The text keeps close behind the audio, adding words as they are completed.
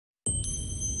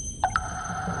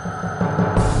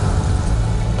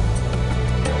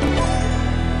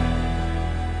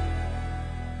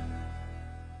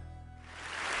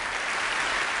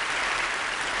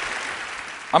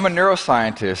I'm a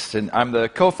neuroscientist, and I'm the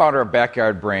co-founder of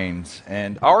Backyard Brains.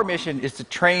 And our mission is to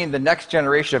train the next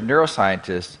generation of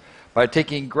neuroscientists by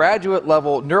taking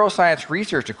graduate-level neuroscience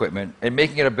research equipment and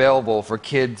making it available for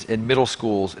kids in middle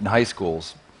schools and high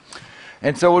schools.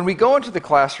 And so when we go into the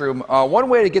classroom, one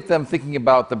way to get them thinking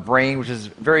about the brain, which is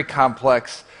very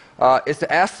complex, is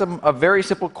to ask them a very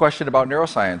simple question about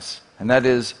neuroscience, and that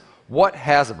is, what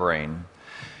has a brain?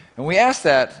 When we ask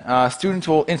that, students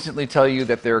will instantly tell you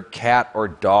that their cat or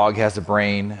dog has a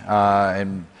brain,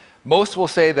 and most will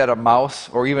say that a mouse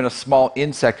or even a small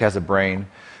insect has a brain,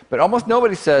 but almost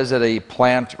nobody says that a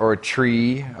plant or a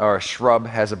tree or a shrub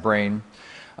has a brain.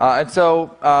 And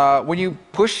so when you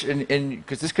push,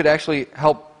 because this could actually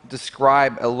help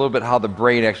describe a little bit how the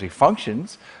brain actually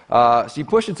functions, so you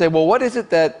push and say, well, what is it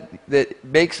that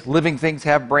makes living things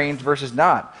have brains versus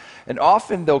not? And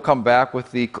often they'll come back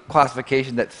with the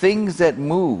classification that things that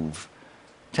move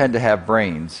tend to have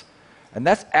brains. And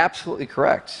that's absolutely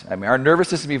correct. I mean, our nervous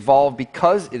system evolved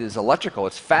because it is electrical.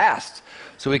 It's fast.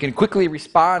 So we can quickly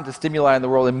respond to stimuli in the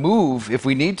world and move if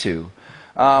we need to.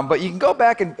 But you can go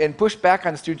back and push back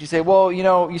on the students. You say, well,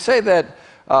 you say that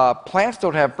plants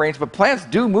don't have brains, but plants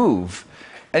do move.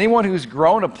 Anyone who's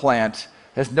grown a plant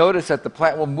has noticed that the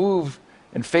plant will move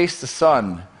and face the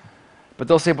sun. But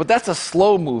they'll say, but that's a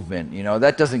slow movement,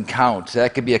 that doesn't count.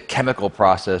 That could be a chemical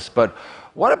process. But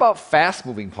what about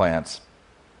fast-moving plants?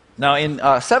 Now, in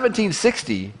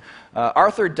 1760,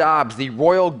 Arthur Dobbs, the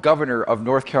royal governor of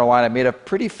North Carolina, made a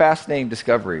pretty fascinating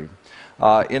discovery.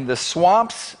 In the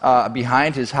swamps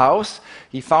behind his house,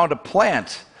 he found a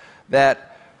plant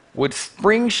that would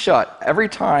spring shut every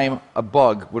time a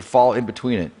bug would fall in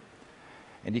between it.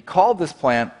 And he called this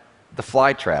plant the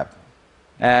fly trap.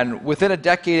 And within a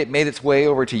decade, it made its way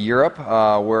over to Europe,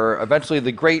 where eventually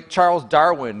the great Charles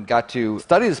Darwin got to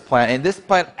study this plant, and this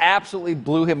plant absolutely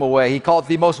blew him away. He called it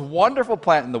the most wonderful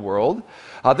plant in the world.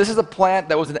 This is a plant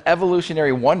that was an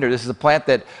evolutionary wonder. This is a plant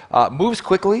that moves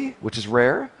quickly, which is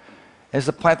rare, and it's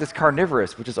a plant that's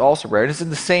carnivorous, which is also rare. And it's in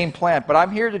the same plant. But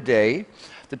I'm here today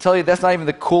to tell you that's not even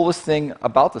the coolest thing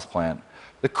about this plant.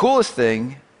 The coolest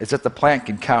thing is that the plant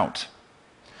can count.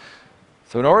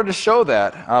 So in order to show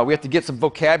that, we have to get some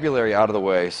vocabulary out of the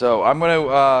way. So I'm going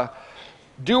to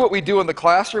do what we do in the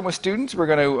classroom with students. We're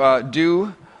going to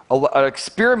do an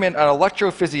experiment on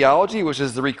electrophysiology, which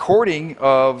is the recording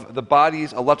of the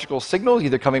body's electrical signals,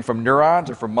 either coming from neurons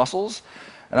or from muscles.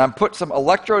 And I'm put some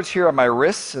electrodes here on my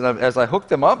wrists, and as I hook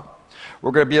them up,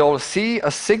 we're going to be able to see a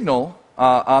signal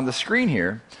on the screen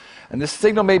here. And this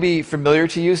signal may be familiar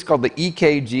to you. It's called the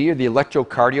EKG, or the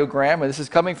electrocardiogram, and this is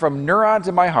coming from neurons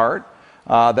in my heart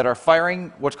that are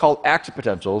firing what's called action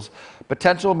potentials.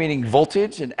 Potential meaning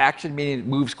voltage, and action meaning it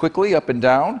moves quickly up and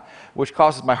down, which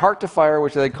causes my heart to fire,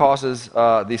 which then causes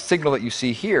the signal that you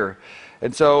see here.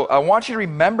 And so I want you to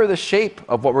remember the shape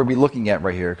of what we'll be looking at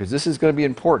right here, because this is going to be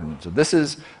important. So this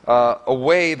is a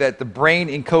way that the brain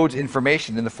encodes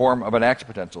information in the form of an action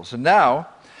potential. So now,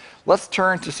 let's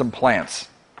turn to some plants.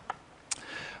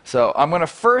 So I'm going to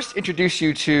first introduce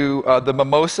you to the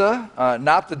mimosa,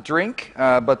 not the drink,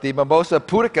 but the Mimosa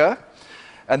pudica.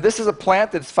 And this is a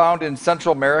plant that's found in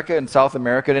Central America and South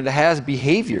America, and it has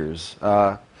behaviors.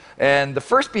 And the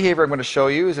first behavior I'm going to show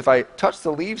you is if I touch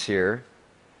the leaves here,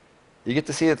 you get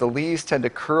to see that the leaves tend to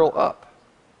curl up.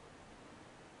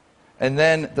 And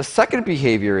then the second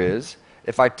behavior is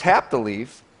if I tap the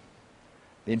leaf,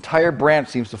 the entire branch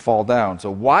seems to fall down.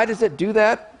 So why does it do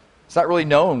that? It's not really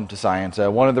known to science.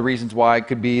 One of the reasons why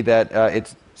could be that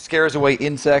it scares away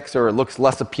insects or it looks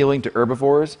less appealing to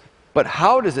herbivores. But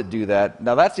how does it do that?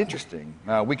 Now that's interesting.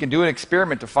 We can do an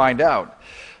experiment to find out.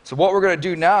 So what we're going to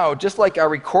do now, just like I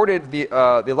recorded the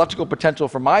electrical potential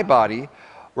from my body,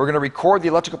 we're going to record the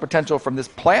electrical potential from this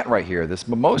plant right here, this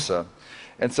mimosa.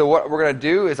 And so what we're going to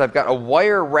do is I've got a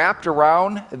wire wrapped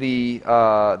around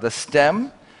the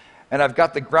stem, and I've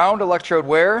got the ground electrode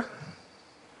where?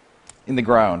 In the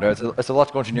ground. It's an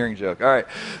electrical engineering joke. All right.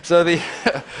 So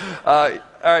all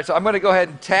right. So I'm going to go ahead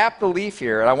and tap the leaf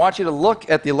here, and I want you to look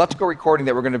at the electrical recording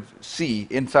that we're going to see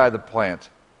inside the plant.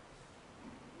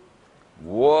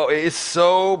 Whoa, it's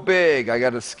so big. I got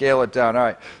to scale it down. All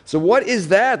right. So what is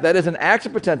that? That is an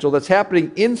action potential that's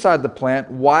happening inside the plant.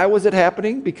 Why was it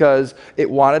happening? Because it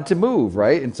wanted to move,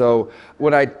 right? And so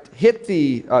when I hit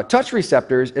the touch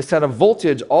receptors, it sent a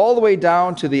voltage all the way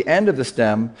down to the end of the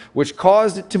stem, which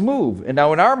caused it to move. And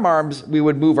now in our arms, we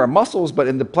would move our muscles, but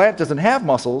in the plant doesn't have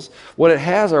muscles. What it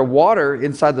has are water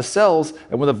inside the cells,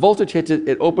 and when the voltage hits it,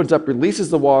 it opens up, releases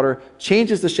the water,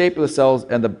 changes the shape of the cells,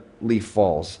 and the leaf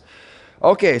falls.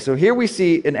 Okay, so here we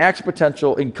see an action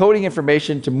potential encoding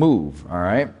information to move, all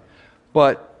right?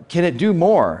 But can it do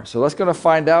more? So let's go to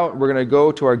find out. We're going to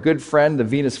go to our good friend, the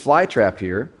Venus flytrap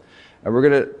here, and we're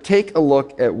going to take a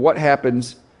look at what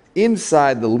happens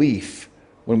inside the leaf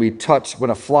when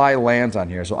a fly lands on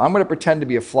here. So I'm going to pretend to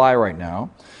be a fly right now.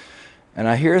 And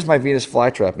here's my Venus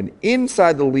flytrap. And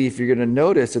inside the leaf, you're going to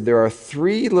notice that there are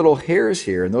 3 little hairs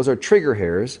here, and those are trigger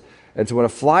hairs. And so when a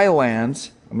fly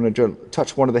lands, I'm going to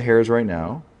touch one of the hairs right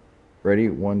now. Ready?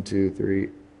 1, 2, 3.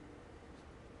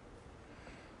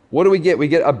 What do we get? We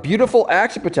get a beautiful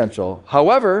action potential.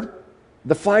 However,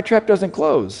 the flytrap doesn't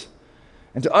close.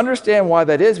 And to understand why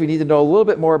that is, we need to know a little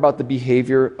bit more about the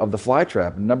behavior of the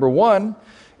flytrap. Number 1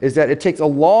 is that it takes a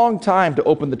long time to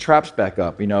open the traps back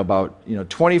up, about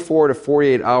 24 to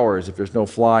 48 hours if there's no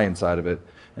fly inside of it.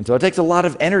 And so it takes a lot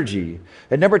of energy.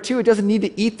 And number 2, it doesn't need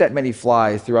to eat that many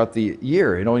flies throughout the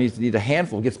year. It only needs to eat a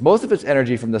handful. It gets most of its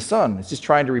energy from the sun. It's just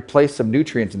trying to replace some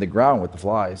nutrients in the ground with the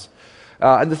flies.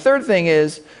 And the third thing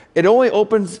is, it only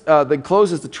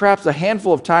closes the traps a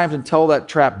handful of times until that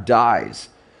trap dies.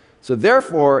 So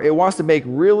therefore, it wants to make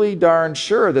really darn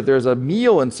sure that there's a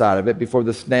meal inside of it before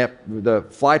the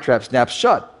fly trap snaps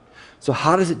shut. So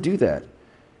how does it do that?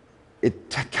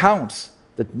 It counts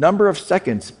the number of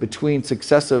seconds between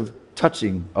successive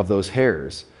touching of those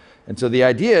hairs. And so the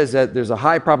idea is that there's a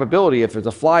high probability if there's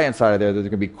a fly inside of there that they're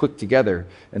going to be quick together.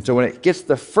 And so when it gets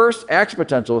the first action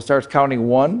potential, it starts counting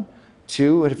 1,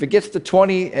 2, and if it gets to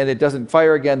 20 and it doesn't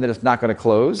fire again, then it's not going to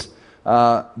close.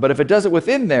 But if it does it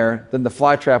within there, then the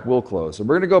fly trap will close. So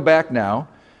we're going to go back now.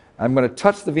 I'm going to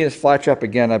touch the Venus flytrap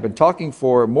again. I've been talking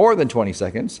for more than 20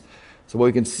 seconds. So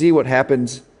we can see what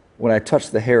happens when I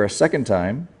touch the hair a second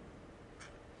time.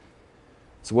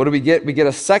 So what do we get? We get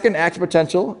a second action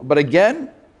potential, but again,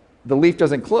 the leaf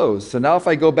doesn't close. So now if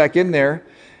I go back in there,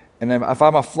 and if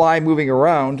I'm a fly moving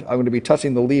around, I'm going to be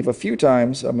touching the leaf a few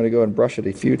times. I'm going to go and brush it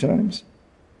a few times.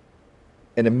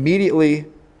 And immediately,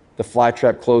 the fly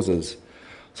trap closes.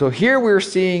 So here we're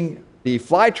seeing the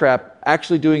fly trap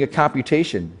actually doing a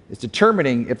computation. It's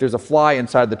determining if there's a fly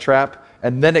inside the trap,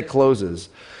 and then it closes.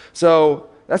 So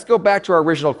let's go back to our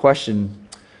original question.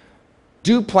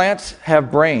 Do plants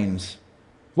have brains?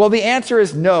 Well, the answer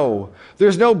is no.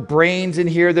 There's no brains in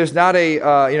here. There's not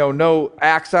no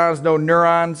axons, no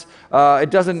neurons. It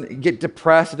doesn't get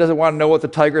depressed. It doesn't want to know what the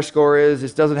Tiger score is.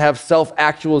 It doesn't have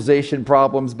self-actualization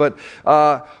problems. But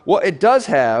what it does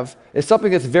have is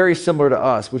something that's very similar to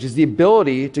us, which is the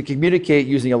ability to communicate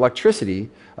using electricity.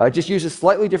 It just uses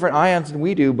slightly different ions than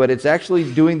we do, but it's actually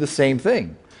doing the same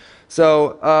thing.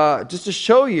 So just to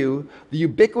show you the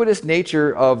ubiquitous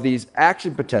nature of these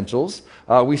action potentials,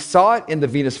 we saw it in the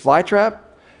Venus flytrap.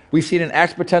 We've seen an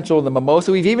action potential in the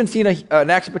mimosa. We've even seen an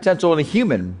action potential in a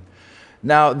human.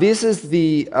 Now, this is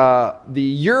the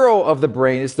euro of the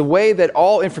brain. It's the way that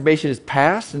all information is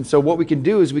passed. And so what we can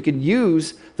do is we can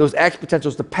use those action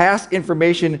potentials to pass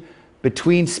information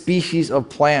between species of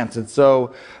plants. And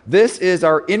so this is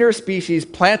our interspecies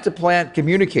plant-to-plant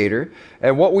communicator.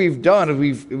 And what we've done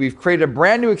is we've created a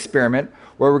brand new experiment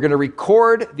where we're going to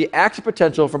record the action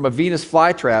potential from a Venus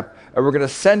flytrap, and we're going to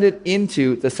send it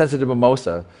into the sensitive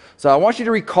mimosa. So I want you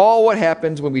to recall what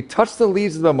happens when we touch the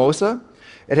leaves of the mimosa.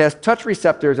 It has touch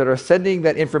receptors that are sending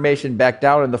that information back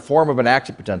down in the form of an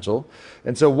action potential.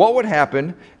 And so what would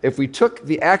happen if we took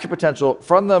the action potential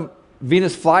from the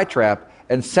Venus flytrap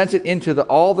and sent it into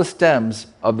all the stems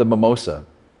of the mimosa?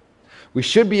 We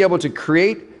should be able to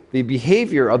create the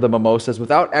behavior of the mimosas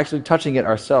without actually touching it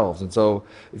ourselves. And so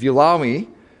if you allow me,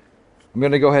 I'm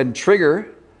going to go ahead and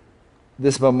trigger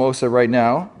this mimosa right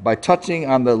now by touching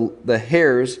on the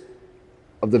hairs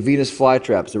of the Venus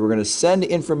flytrap. So we're going to send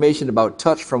information about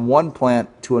touch from one plant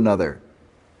to another.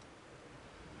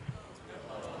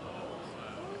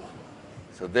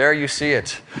 So there you see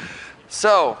it.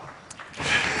 So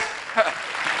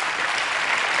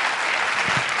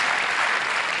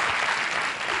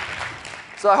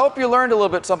So I hope you learned a little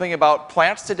bit something about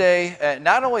plants today.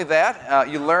 Not only that,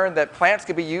 you learned that plants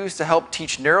can be used to help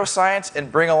teach neuroscience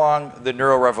and bring along the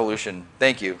neural revolution.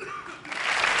 Thank you.